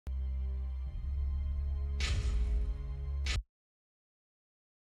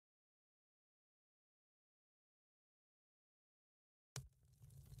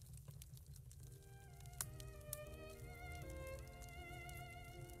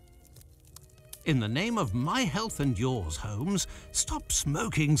In the name of my health and yours, Holmes, stop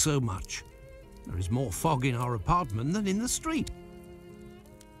smoking so much. There is more fog in our apartment than in the street.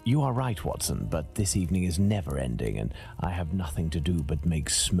 You are right, Watson, but this evening is never ending, and I have nothing to do but make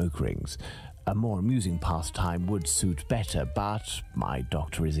smoke rings. A more amusing pastime would suit better, but my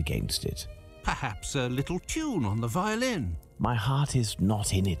doctor is against it. Perhaps a little tune on the violin. My heart is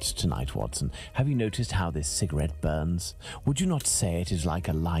not in it tonight, Watson. Have you noticed how this cigarette burns? Would you not say it is like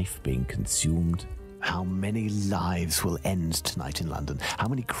a life being consumed? How many lives will end tonight in London? How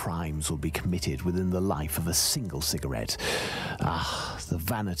many crimes will be committed within the life of a single cigarette? Ah, the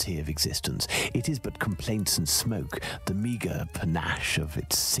vanity of existence. It is but complaints and smoke, the meagre panache of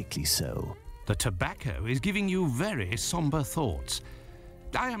its sickly soul. The tobacco is giving you very somber thoughts.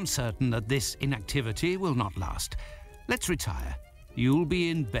 I am certain that this inactivity will not last. Let's retire. You'll be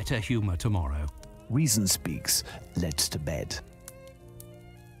in better humour tomorrow. Reason speaks. Let's to bed.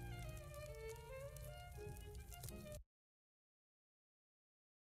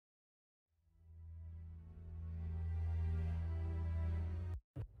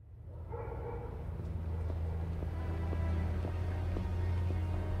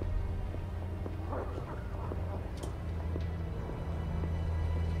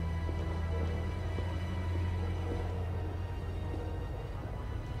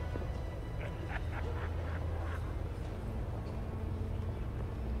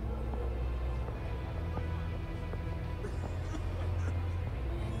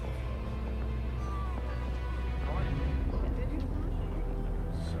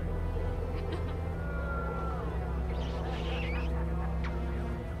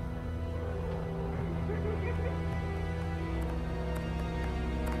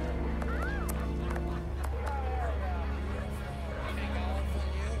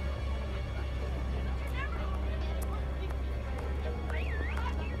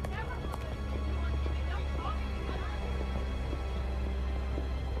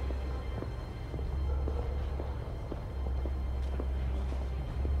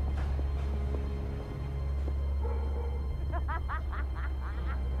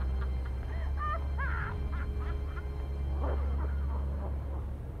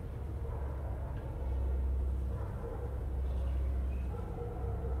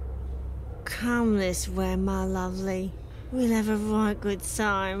 Come this way, my lovely. We'll have a right good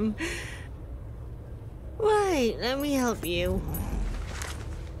time. Wait, let me help you.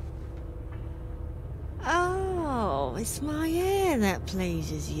 Oh, it's my hair that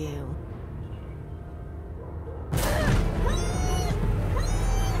pleases you.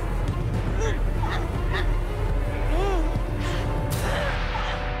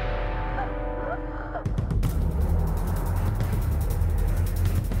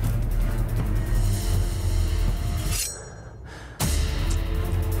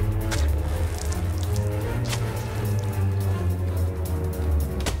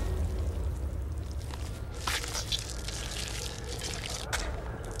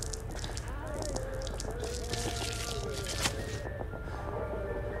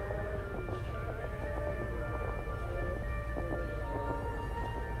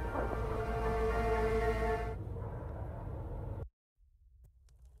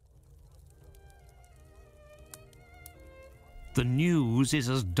 The news is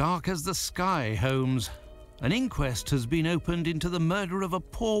as dark as the sky, Holmes. An inquest has been opened into the murder of a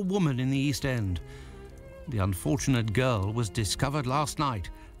poor woman in the East End. The unfortunate girl was discovered last night,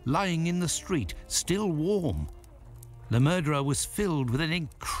 lying in the street, still warm. The murderer was filled with an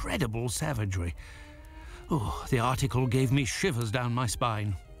incredible savagery. Oh, the article gave me shivers down my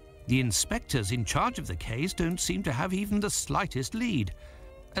spine. The inspectors in charge of the case don't seem to have even the slightest lead.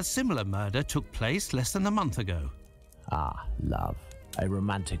 A similar murder took place less than a month ago. Ah, love. A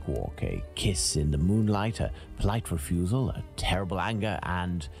romantic walk, a kiss in the moonlight, a polite refusal, a terrible anger,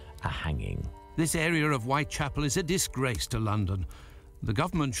 and a hanging. This area of Whitechapel is a disgrace to London. The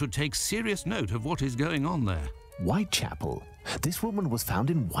government should take serious note of what is going on there. Whitechapel? This woman was found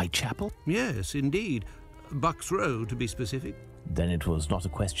in Whitechapel? Yes, indeed. Bucks Row, to be specific. Then it was not a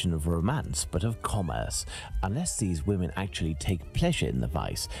question of romance, but of commerce. Unless these women actually take pleasure in the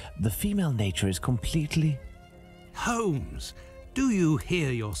vice, the female nature is completely... Holmes, do you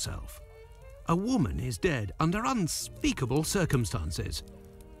hear yourself? A woman is dead under unspeakable circumstances.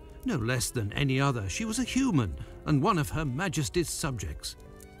 No less than any other, she was a human and one of Her Majesty's subjects.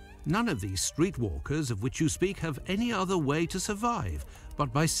 None of these streetwalkers of which you speak have any other way to survive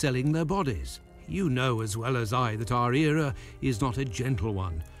but by selling their bodies. You know as well as I that our era is not a gentle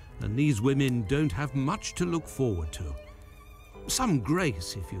one, and these women don't have much to look forward to. Some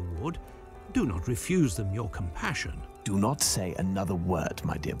grace, if you would. Do not refuse them your compassion. Do not say another word,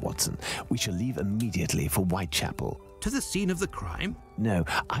 my dear Watson. We shall leave immediately for Whitechapel. To the scene of the crime? No,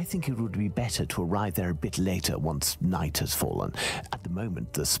 I think it would be better to arrive there a bit later once night has fallen. At the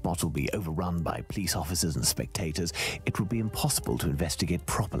moment, the spot will be overrun by police officers and spectators. It would be impossible to investigate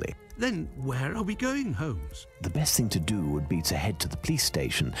properly. Then where are we going, Holmes? The best thing to do would be to head to the police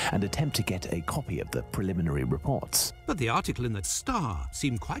station and attempt to get a copy of the preliminary reports. But the article in the Star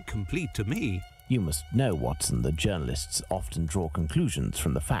seemed quite complete to me. You must know, Watson, that journalists often draw conclusions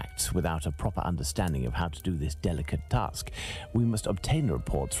from the facts without a proper understanding of how to do this delicate task. We must obtain the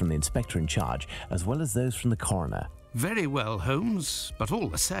reports from the inspector in charge, as well as those from the coroner. Very well, Holmes, but all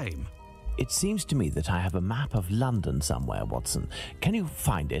the same. It seems to me that I have a map of London somewhere, Watson. Can you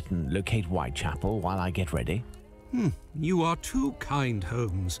find it and locate Whitechapel while I get ready? You are too kind,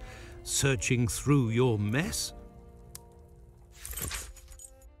 Holmes. Searching through your mess?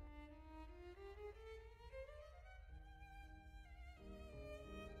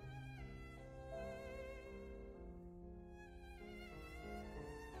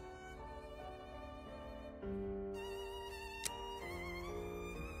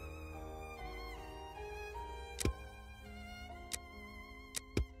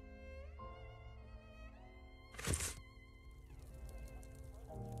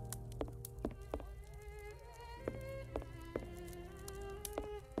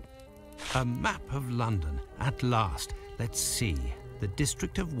 A map of London, at last. Let's see. The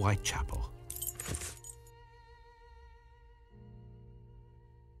district of Whitechapel.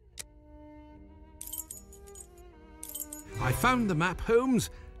 I found the map,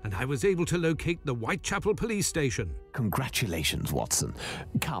 Holmes, and I was able to locate the Whitechapel police station. Congratulations, Watson.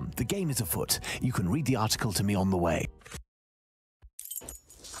 Come, the game is afoot. You can read the article to me on the way.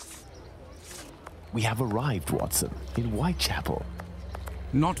 We have arrived, Watson, in Whitechapel.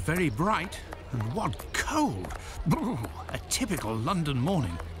 Not very bright, and what cold! Brr, a typical London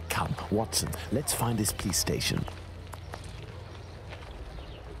morning. Come, Watson, let's find this police station.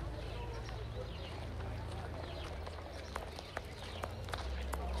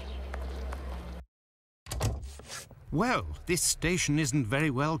 Well, this station isn't very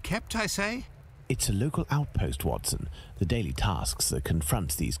well kept, I say. It's a local outpost, Watson. The daily tasks that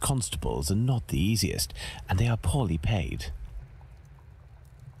confront these constables are not the easiest, and they are poorly paid.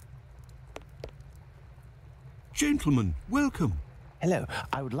 Gentlemen, welcome. Hello,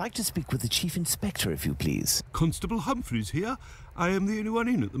 I would like to speak with the Chief Inspector, if you please. Constable Humphreys here. I am the only one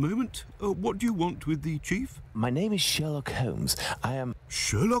in at the moment. What do you want with the Chief? My name is Sherlock Holmes. I am...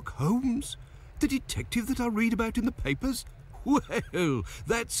 Sherlock Holmes? The detective that I read about in the papers? Well,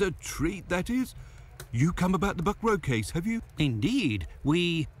 that's a treat, that is. You come about the Buck Road case, have you? Indeed,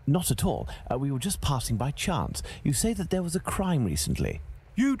 we... Not at all. We were just passing by chance. You say that there was a crime recently.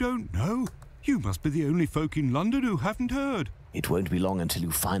 You don't know? You must be the only folk in London who haven't heard. It won't be long until you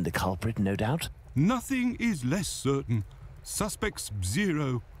find the culprit, no doubt. Nothing is less certain. Suspects,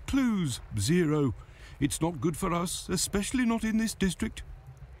 0. Clues, 0. It's not good for us, especially not in this district.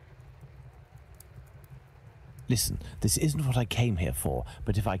 Listen, this isn't what I came here for,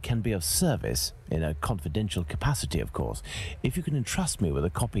 but if I can be of service, in a confidential capacity, of course, if you can entrust me with a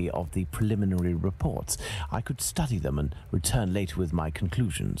copy of the preliminary reports, I could study them and return later with my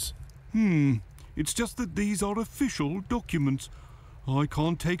conclusions. It's just that these are official documents. I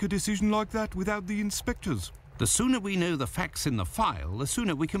can't take a decision like that without the inspectors. The sooner we know the facts in the file, the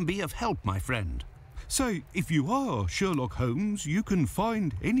sooner we can be of help, my friend. Say, if you are Sherlock Holmes, you can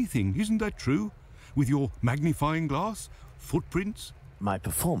find anything, isn't that true? With your magnifying glass, footprints? My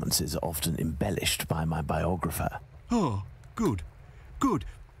performance is often embellished by my biographer. Ah, good. Good.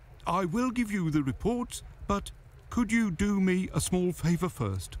 I will give you the reports, but could you do me a small favour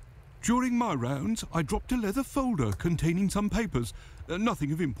first? During my rounds, I dropped a leather folder containing some papers.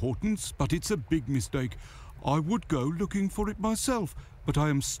 Nothing of importance, but it's a big mistake. I would go looking for it myself, but I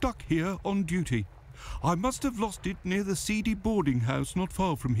am stuck here on duty. I must have lost it near the seedy boarding house not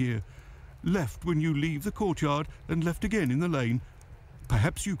far from here. Left when you leave the courtyard and left again in the lane.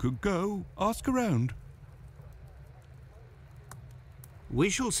 Perhaps you could go, ask around.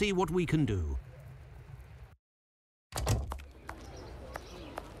 We shall see what we can do.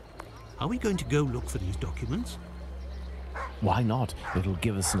 Are we going to go look for these documents? Why not? It'll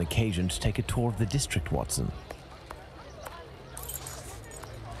give us an occasion to take a tour of the district, Watson.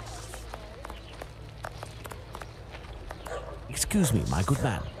 Excuse me, my good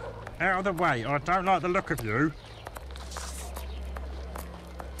man. Out of the way, I don't like the look of you.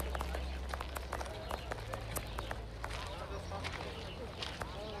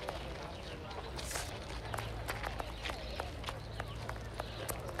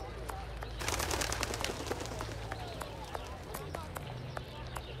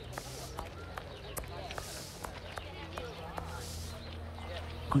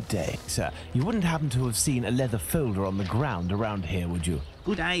 Good day, sir. You wouldn't happen to have seen a leather folder on the ground around here, would you?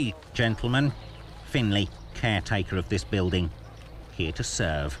 Good day, gentlemen. Finley, caretaker of this building. Here to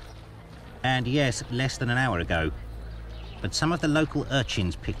serve. And yes, less than an hour ago. But some of the local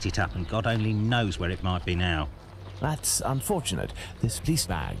urchins picked it up and God only knows where it might be now. That's unfortunate. This police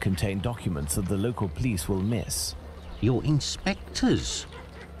bag contained documents that the local police will miss. You're inspectors?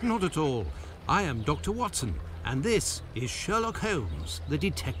 Not at all. I am Dr. Watson, and this is Sherlock Holmes, the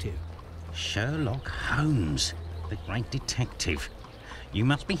detective. Sherlock Holmes, the great detective. You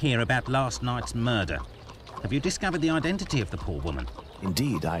must be here about last night's murder. Have you discovered the identity of the poor woman?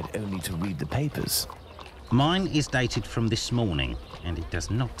 Indeed, I'd only to read the papers. Mine is dated from this morning, and it does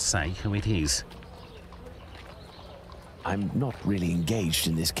not say who it is. I'm not really engaged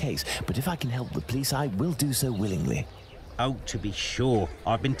in this case, but if I can help the police, I will do so willingly. Oh, to be sure.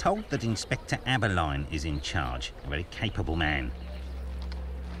 I've been told that Inspector Aberline is in charge, a very capable man.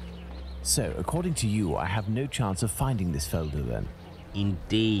 So, according to you, I have no chance of finding this folder then?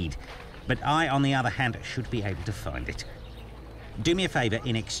 Indeed. But I, on the other hand, should be able to find it. Do me a favour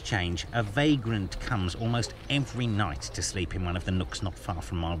in exchange. A vagrant comes almost every night to sleep in one of the nooks not far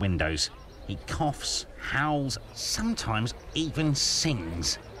from my windows. He coughs, howls, sometimes even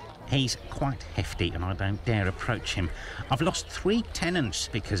sings. He's quite hefty and I don't dare approach him. I've lost 3 tenants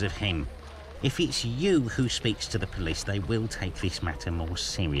because of him. If it's you who speaks to the police, they will take this matter more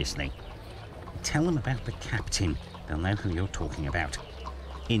seriously. Tell them about the captain. They'll know who you're talking about.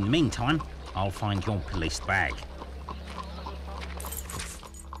 In the meantime, I'll find your police bag.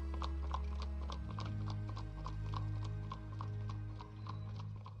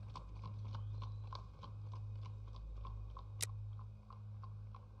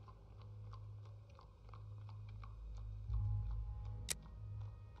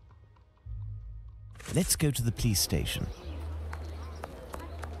 Let's go to the police station.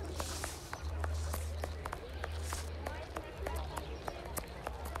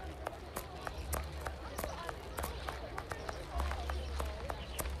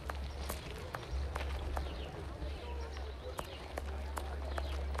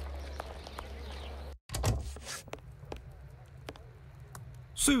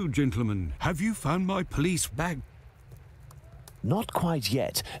 So, gentlemen, have you found my police bag? Not quite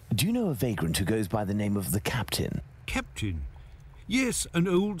yet. Do you know a vagrant who goes by the name of the Captain? Captain? Yes, an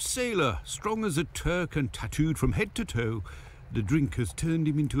old sailor, strong as a Turk and tattooed from head to toe. The drink has turned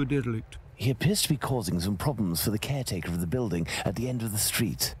him into a derelict. He appears to be causing some problems for the caretaker of the building at the end of the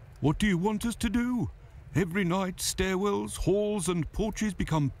street. What do you want us to do? Every night, stairwells, halls and porches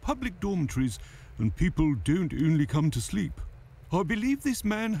become public dormitories, and people don't only come to sleep. I believe this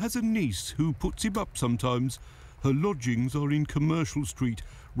man has a niece who puts him up sometimes. Her lodgings are in Commercial Street,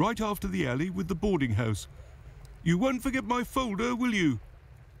 right after the alley with the boarding house. You won't forget my folder, will you?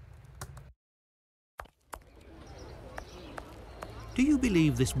 Do you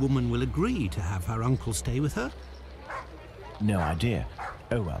believe this woman will agree to have her uncle stay with her? No idea.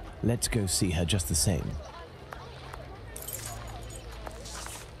 Oh well, let's go see her just the same.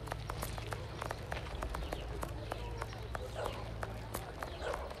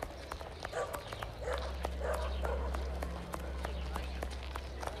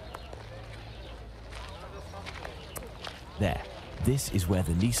 There. This is where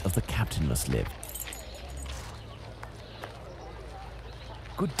the niece of the captain must live.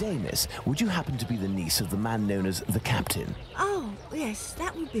 Good day, miss. Would you happen to be the niece of the man known as the captain? Oh, yes,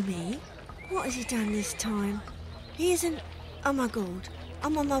 that would be me. What has he done this time? He isn't... Oh, my God.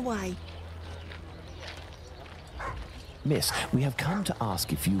 I'm on my way. Miss, we have come to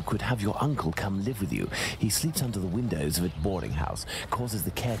ask if you could have your uncle come live with you. He sleeps under the windows of a boarding house, causes the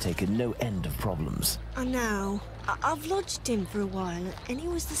caretaker no end of problems. I know. I've lodged him for a while, and he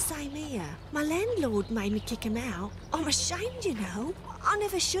was the same here. My landlord made me kick him out. I'm ashamed, you know. I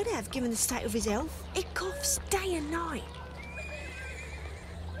never should have, given the state of his health. He coughs day and night.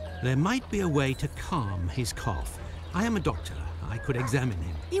 There might be a way to calm his cough. I am a doctor. I could examine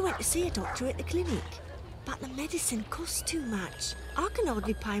him. You went to see a doctor at the clinic. But the medicine costs too much. I can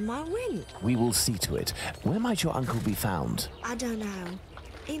hardly pay my rent. We will see to it. Where might your uncle be found? I don't know.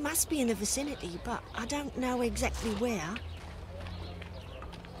 He must be in the vicinity, but I don't know exactly where.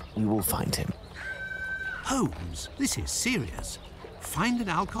 We will find him. Holmes, this is serious. Find an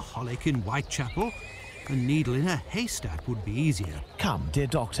alcoholic in Whitechapel? A needle in a haystack would be easier. Come, dear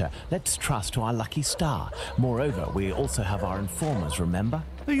doctor, let's trust to our lucky star. Moreover, we also have our informers, remember?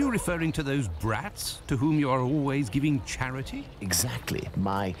 Are you referring to those brats to whom you are always giving charity? Exactly.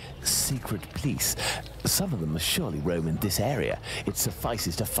 My secret police. Some of them must surely roam in this area. It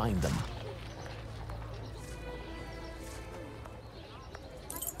suffices to find them.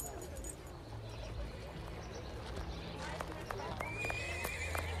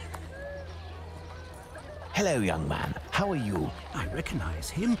 Hello, young man. How are you? I recognise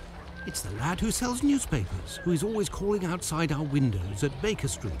him. It's the lad who sells newspapers, who is always calling outside our windows at Baker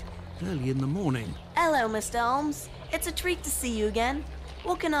Street, early in the morning. Hello, Mr. Holmes. It's a treat to see you again.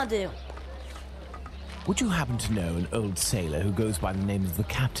 What can I do? Would you happen to know an old sailor who goes by the name of the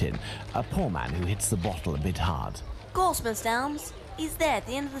Captain? A poor man who hits the bottle a bit hard. Of course, Mr. Holmes. He's there at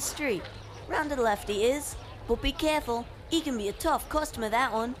the end of the street. Round to the left he is. But be careful. He can be a tough customer,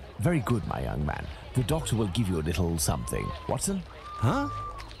 that one. Very good, my young man. The doctor will give you a little something. Watson? Huh?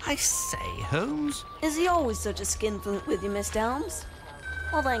 I say, Holmes? Is he always such a skinflint with you, Mr. Holmes?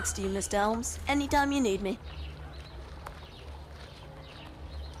 Well, thanks to you, Mr. Holmes. Anytime you need me.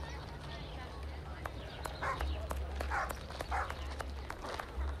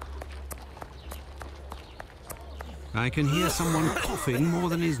 I can hear someone coughing more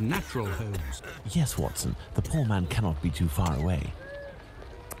than is natural, Holmes. Yes, Watson. The poor man cannot be too far away.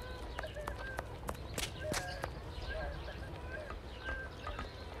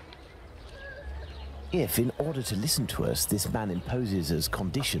 If, in order to listen to us, this man imposes as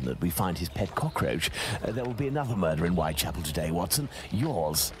condition that we find his pet cockroach, there will be another murder in Whitechapel today, Watson.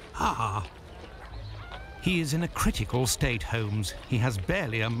 Yours. Ah. He is in a critical state, Holmes. He has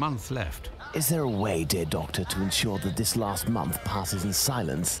barely a month left. Is there a way, dear doctor, to ensure that this last month passes in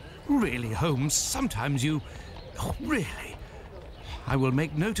silence? Really, Holmes, sometimes you... Oh, really? I will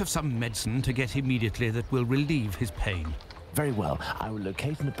make note of some medicine to get immediately that will relieve his pain. Very well. I will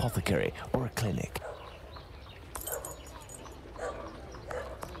locate an apothecary or a clinic.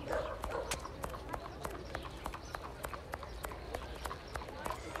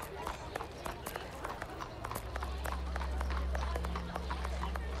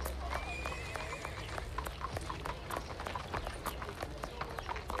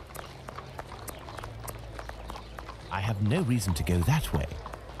 I have no reason to go that way.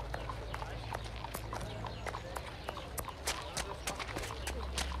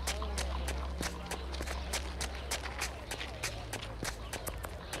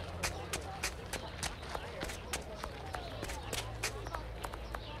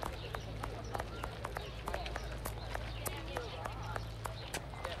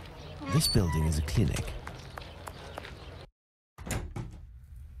 This building is a clinic.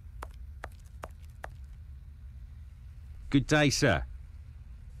 Good day, sir.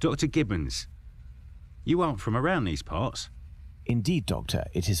 Dr. Gibbons. You aren't from around these parts? Indeed, Doctor.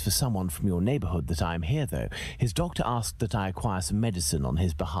 It is for someone from your neighbourhood that I am here, though. His doctor asked that I acquire some medicine on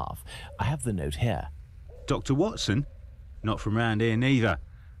his behalf. I have the note here. Dr. Watson? Not from round here, neither.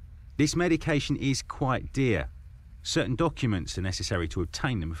 This medication is quite dear. Certain documents are necessary to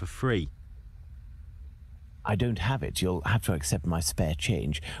obtain them for free. I don't have it. You'll have to accept my spare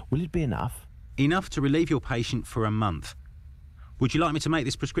change. Will it be enough? Enough to relieve your patient for a month. Would you like me to make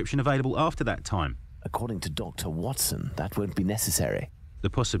this prescription available after that time? According to Dr. Watson, that won't be necessary. The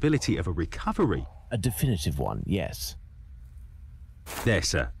possibility of a recovery? A definitive one, yes. There,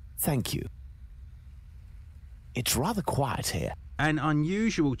 sir. Thank you. It's rather quiet here. An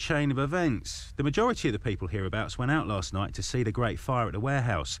unusual chain of events. The majority of the people hereabouts went out last night to see the great fire at the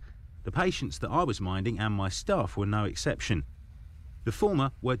warehouse. The patients that I was minding and my staff were no exception. The former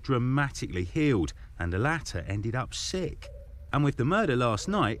were dramatically healed, and the latter ended up sick. And with the murder last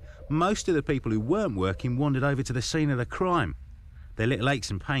night, most of the people who weren't working wandered over to the scene of the crime. Their little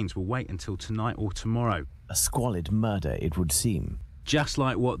aches and pains will wait until tonight or tomorrow. A squalid murder, it would seem. Just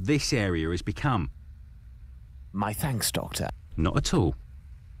like what this area has become. My thanks, Doctor. Not at all.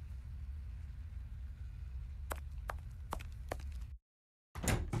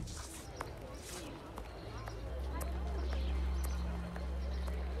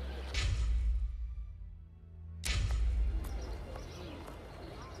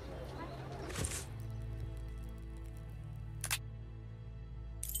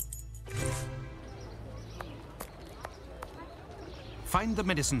 Find the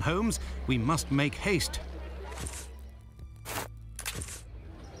medicine, Holmes. We must make haste.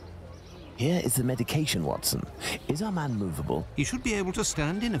 Here is the medication, Watson. Is our man movable? He should be able to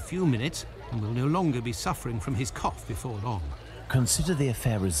stand in a few minutes and will no longer be suffering from his cough before long. Consider the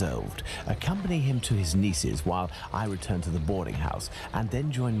affair resolved. Accompany him to his niece's while I return to the boarding house, and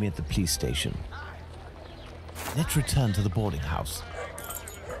then join me at the police station. Let's return to the boarding house.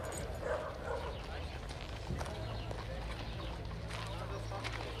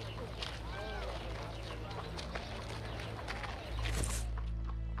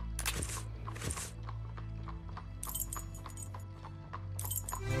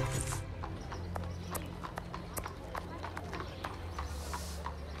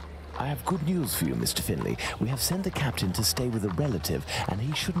 I have good news for you, Mr. Finley. We have sent the captain to stay with a relative, and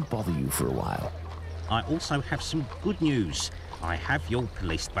he shouldn't bother you for a while. I also have some good news. I have your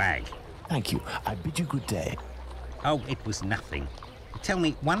police bag. Thank you. I bid you good day. Oh, it was nothing. Tell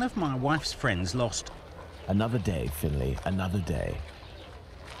me, one of my wife's friends lost... Another day, Finley, another day.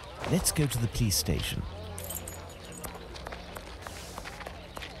 Let's go to the police station.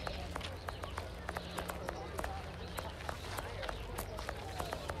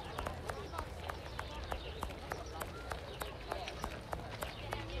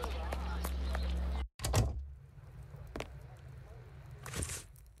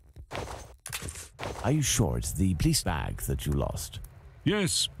 Are you sure it's the police bag that you lost?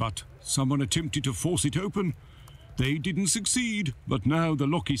 Yes, but someone attempted to force it open. They didn't succeed, but now the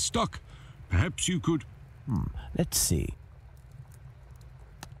lock is stuck. Perhaps you could... Let's see.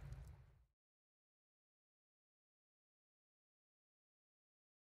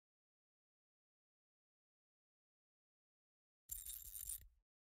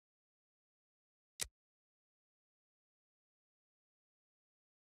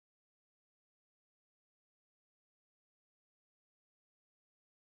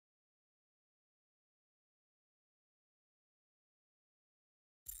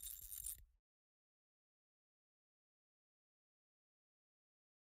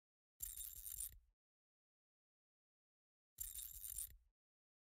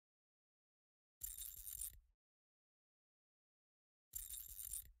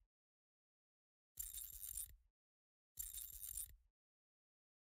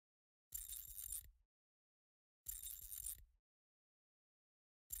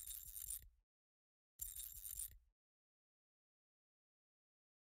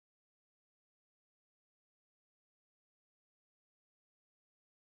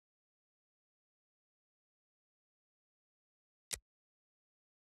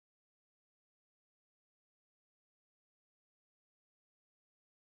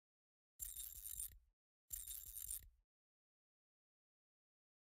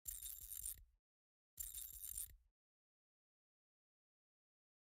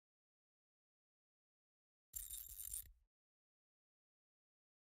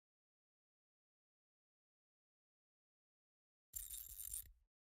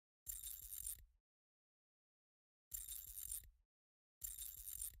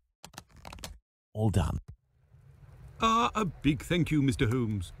 All done. A big thank you, Mr.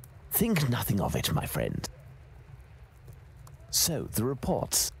 Holmes. Think nothing of it, my friend. So, the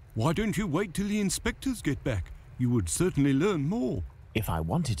reports. Why don't you wait till the inspectors get back? You would certainly learn more. If I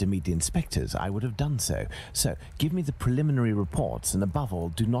wanted to meet the inspectors, I would have done so. So, give me the preliminary reports, and above all,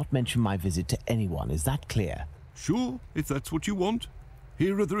 do not mention my visit to anyone. Is that clear? Sure, if that's what you want.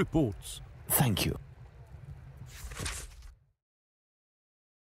 Here are the reports. Thank you.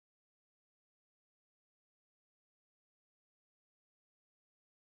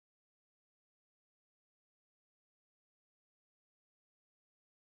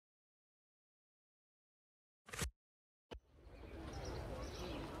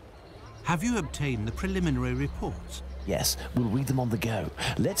 Have you obtained the preliminary reports? Yes, we'll read them on the go.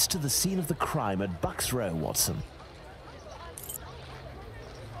 Let's to the scene of the crime at Bucks Row, Watson.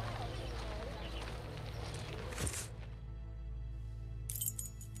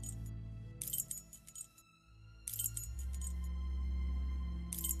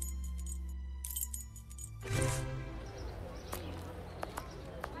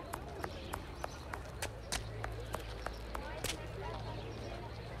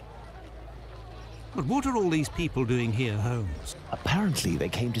 But what are all these people doing here, Holmes? Apparently, they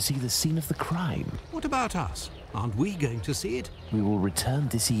came to see the scene of the crime. What about us? Aren't we going to see it? We will return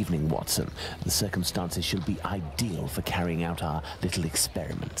this evening, Watson. The circumstances shall be ideal for carrying out our little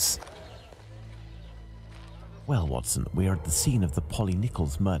experiments. Well, Watson, we are at the scene of the Polly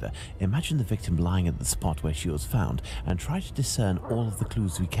Nichols murder. Imagine the victim lying at the spot where she was found and try to discern all of the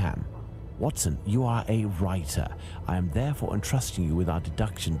clues we can. Watson, you are a writer. I am therefore entrusting you with our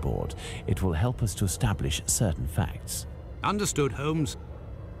deduction board. It will help us to establish certain facts. Understood, Holmes.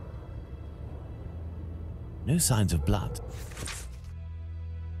 No signs of blood.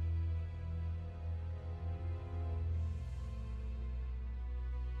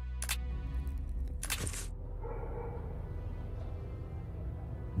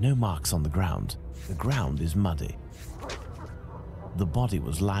 No marks on the ground. The ground is muddy. The body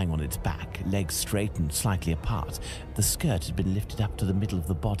was lying on its back, legs straight and slightly apart. The skirt had been lifted up to the middle of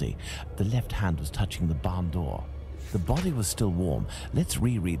the body. The left hand was touching the barn door. The body was still warm. Let's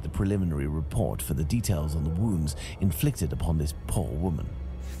reread the preliminary report for the details on the wounds inflicted upon this poor woman.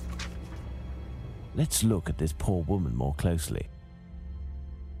 Let's look at this poor woman more closely.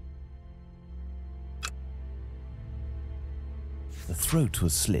 The throat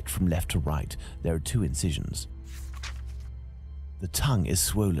was slit from left to right. There are 2 incisions. The tongue is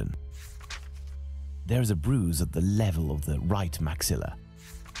swollen. There is a bruise at the level of the right maxilla.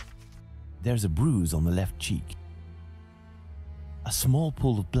 There is a bruise on the left cheek. A small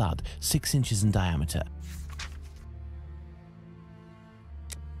pool of blood, 6 inches in diameter.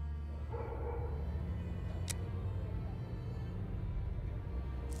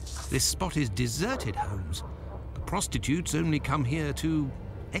 This spot is deserted, Holmes. The prostitutes only come here to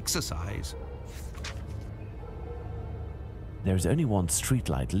exercise. There is only 1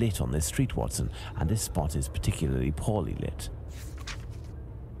 streetlight lit on this street, Watson, and this spot is particularly poorly lit.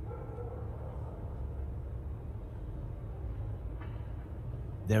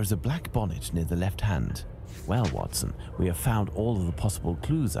 There is a black bonnet near the left hand. Well, Watson, we have found all of the possible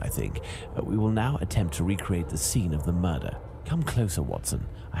clues, I think. We will now attempt to recreate the scene of the murder. Come closer, Watson.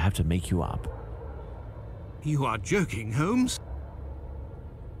 I have to make you up. You are joking, Holmes?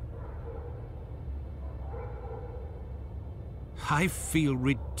 I feel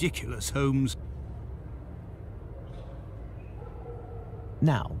ridiculous, Holmes.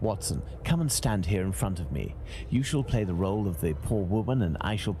 Now, Watson, come and stand here in front of me. You shall play the role of the poor woman and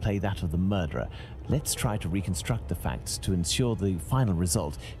I shall play that of the murderer. Let's try to reconstruct the facts to ensure the final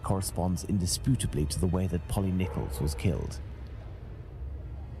result corresponds indisputably to the way that Polly Nichols was killed.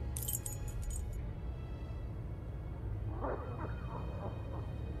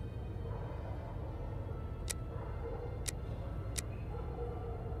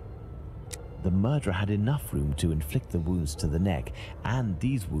 The murderer had enough room to inflict the wounds to the neck, and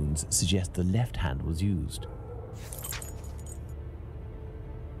these wounds suggest the left hand was used.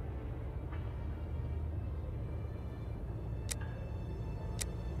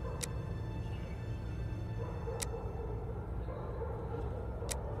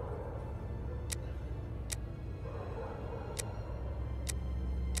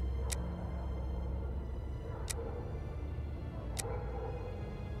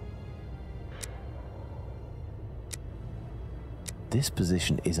 This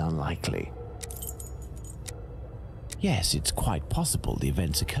position is unlikely. Yes, it's quite possible the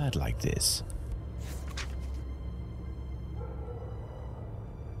events occurred like this.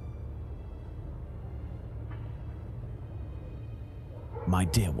 My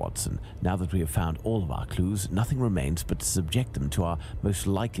dear Watson, now that we have found all of our clues, nothing remains but to subject them to our most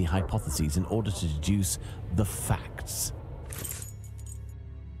likely hypotheses in order to deduce the facts.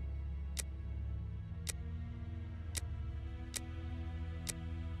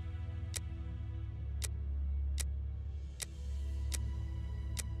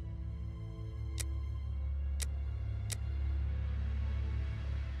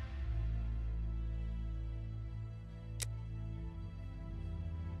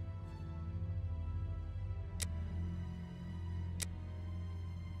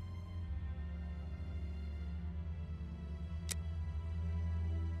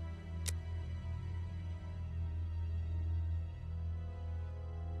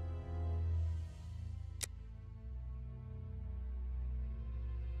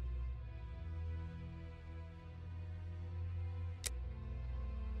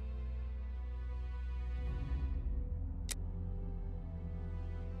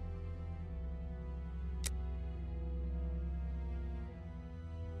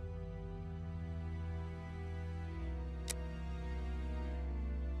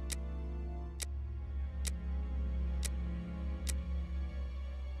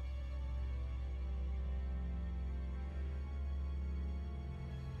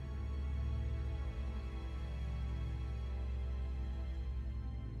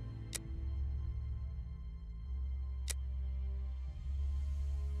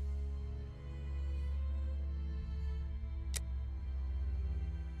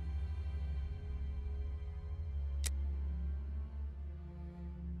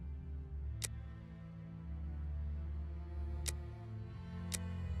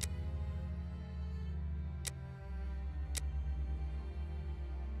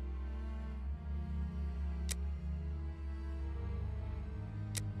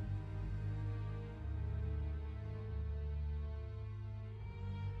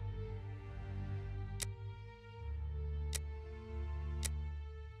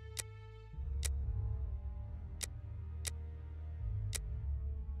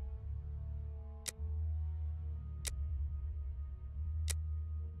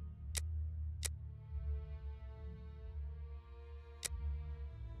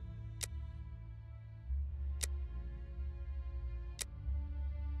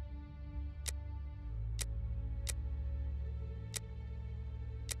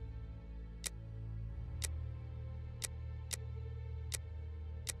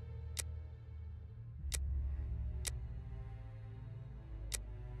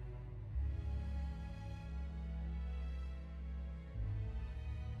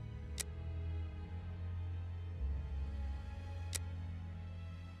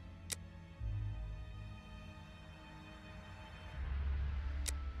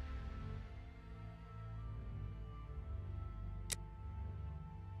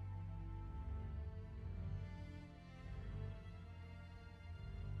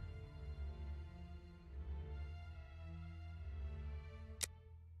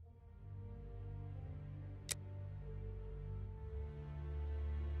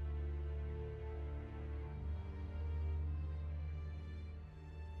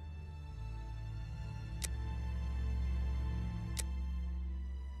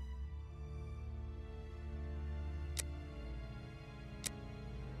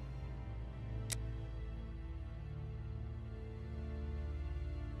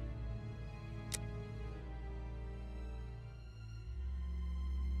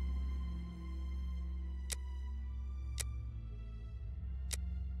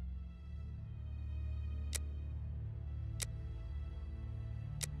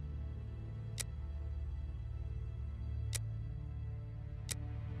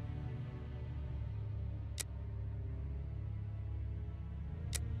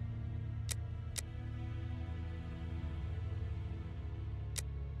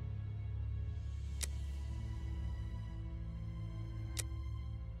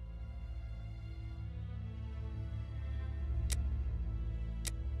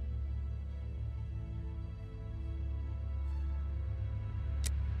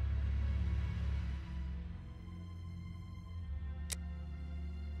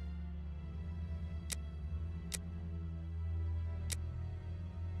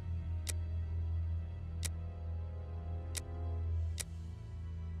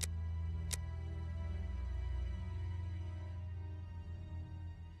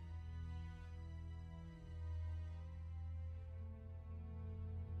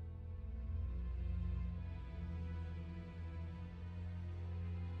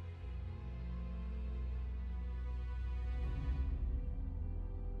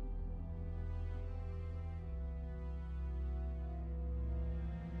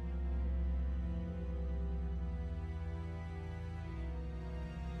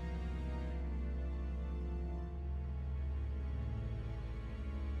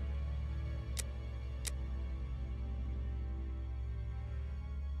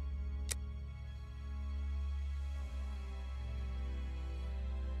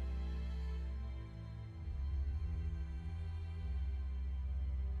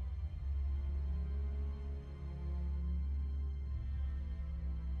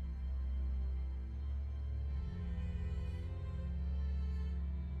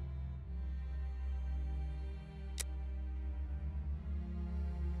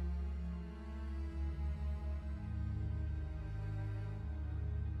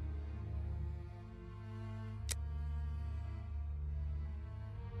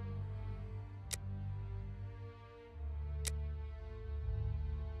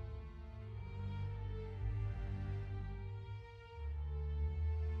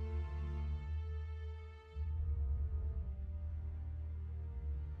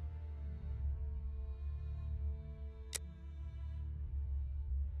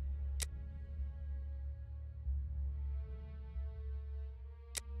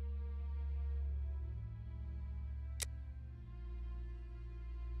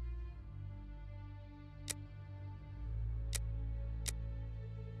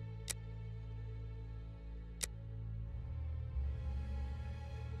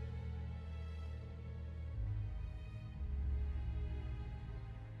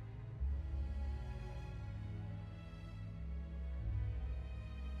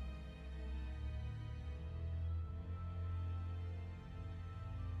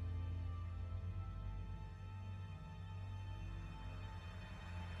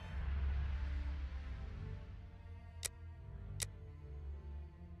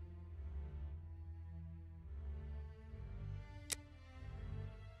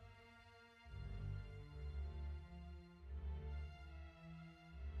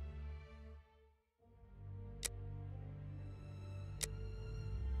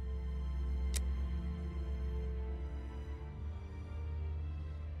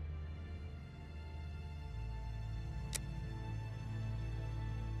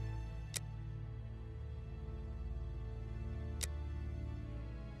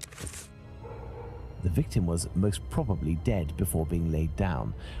 The victim was most probably dead before being laid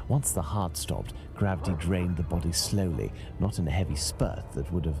down. Once the heart stopped, gravity drained the body slowly, not in a heavy spurt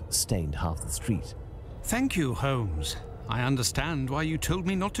that would have stained half the street. Thank you, Holmes. I understand why you told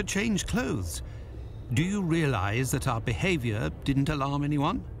me not to change clothes. Do you realize that our behavior didn't alarm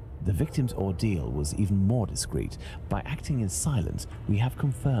anyone? The victim's ordeal was even more discreet. By acting in silence, we have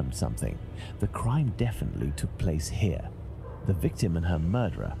confirmed something. The crime definitely took place here. The victim and her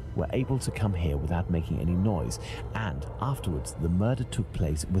murderer were able to come here without making any noise, and afterwards the murder took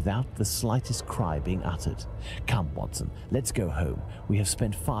place without the slightest cry being uttered. Come, Watson, let's go home. We have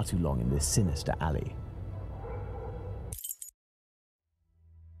spent far too long in this sinister alley.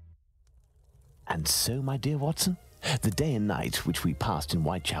 And so, my dear Watson, the day and night which we passed in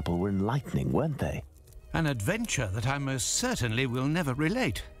Whitechapel were enlightening, weren't they? An adventure that I most certainly will never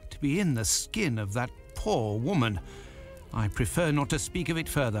relate. To be in the skin of that poor woman. I prefer not to speak of it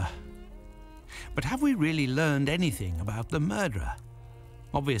further. But have we really learned anything about the murderer?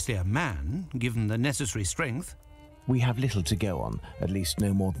 Obviously a man, given the necessary strength. We have little to go on, at least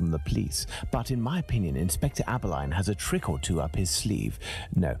no more than the police. But in my opinion, Inspector Aberline has a trick or two up his sleeve.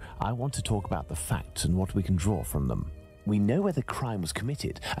 No, I want to talk about the facts and what we can draw from them. We know where the crime was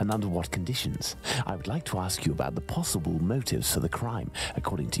committed and under what conditions. I would like to ask you about the possible motives for the crime.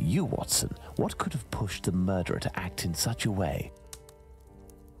 According to you, Watson, what could have pushed the murderer to act in such a way?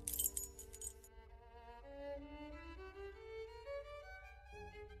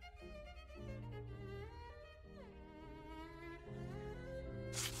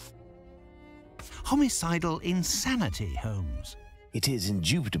 Homicidal insanity, Holmes. It is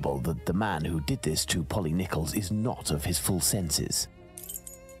indubitable that the man who did this to Polly Nichols is not of his full senses.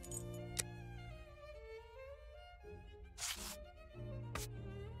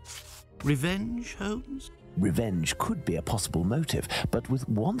 Revenge, Holmes? Revenge could be a possible motive, but with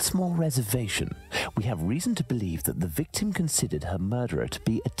one small reservation. We have reason to believe that the victim considered her murderer to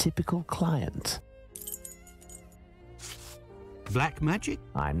be a typical client. Black magic?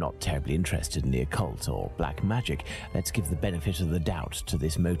 I'm not terribly interested in the occult or black magic. Let's give the benefit of the doubt to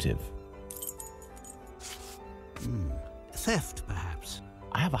this motive. Theft, perhaps?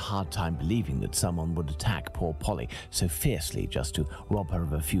 I have a hard time believing that someone would attack poor Polly so fiercely just to rob her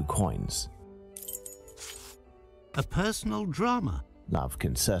of a few coins. A personal drama? Love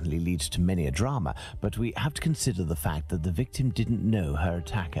can certainly lead to many a drama, but we have to consider the fact that the victim didn't know her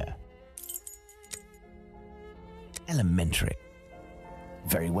attacker. Elementary.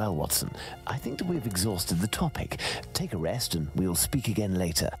 Very well, Watson. I think that we've exhausted the topic. Take a rest and we'll speak again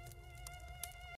later.